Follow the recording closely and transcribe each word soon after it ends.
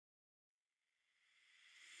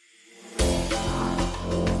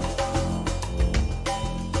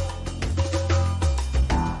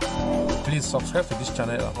subscribe to this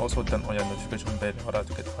channel and also turn on your notification bell in order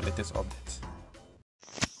to get our latest updates.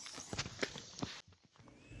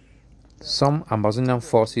 Some Ambazonian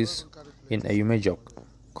forces in Eyumojock,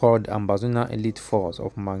 called Ambazonia Elite Force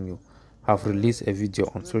of Mangu, have released a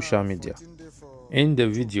video on social media. In the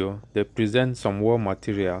video, they present some war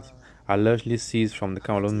materials allegedly seized from the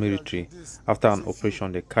Cameroon military after an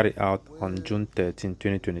operation they carried out on June 13,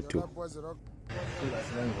 2022.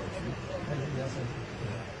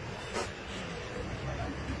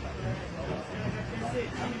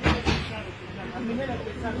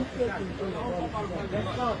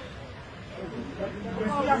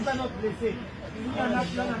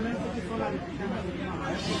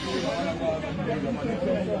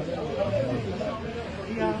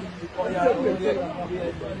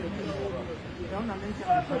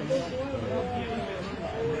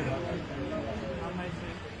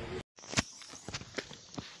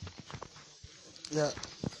 Yeah,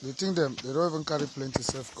 they think they don't even carry plenty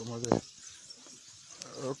self come there.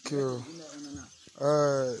 Okay.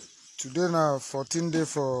 Today now 14th day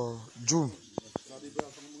for June.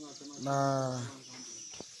 Now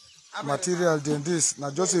material than this.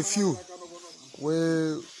 Now just a few.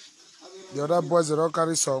 Where the other boys they don't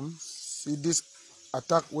carry some. See this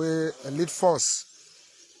attack where elite force.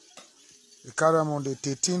 They carry them on the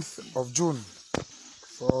 13th of June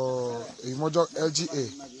for Eyumojock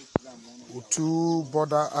LGA with 2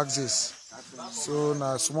 border axes. So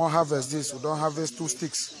now small harvest this. We don't harvest 2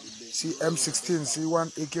 sticks. See M16, see 1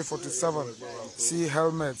 AK-47, see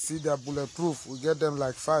helmet, see they're bulletproof. We get them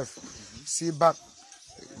like 5. See bag.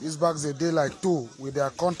 These bags they day like 2 with their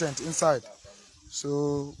content inside.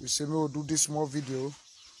 So we say we'll do this small video.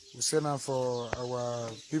 We send them for our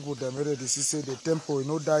people that made it. Say the tempo, you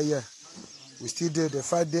know, die here. We still there, the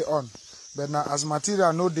fight day on. But now as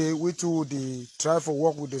material no day, we too they try for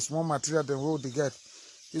work with the small material then we they get.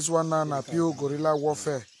 This one now pure guerrilla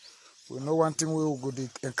warfare. We know one thing we will go the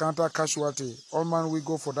encounter casualty. All man we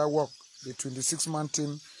go for that work. The 26-man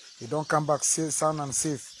team, they don't come back safe, sound and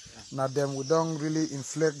safe. Now them we don't really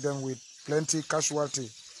inflict them with plenty casualty.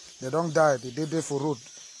 They don't die. They did there for road.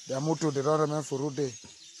 Their motor they don't remain for road day.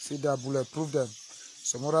 See they bulletproof them.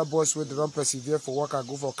 Some other boys where they don't persevere for work and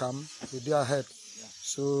go for camp, they day ahead.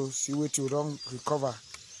 So see what you don't recover.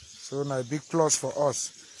 So now a big plus for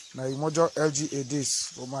us. Now Eyumojock LGA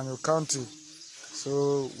this for Manu County.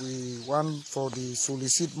 So we want for the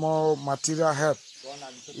solicit more material help.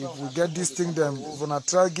 If we get this thing, then we're gonna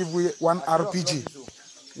try give we 1 RPG.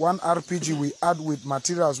 1 RPG we add with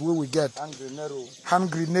materials we will get.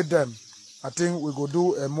 Hand grenade them. I think we go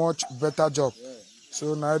do a much better job.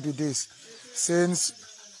 So now be this. Since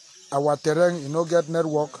our terrain, you know, get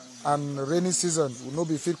network and rainy season, we no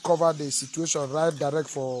be fit cover the situation right direct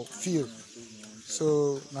for field.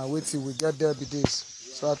 So now wait till we get there be this.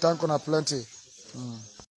 So I thank you plenty.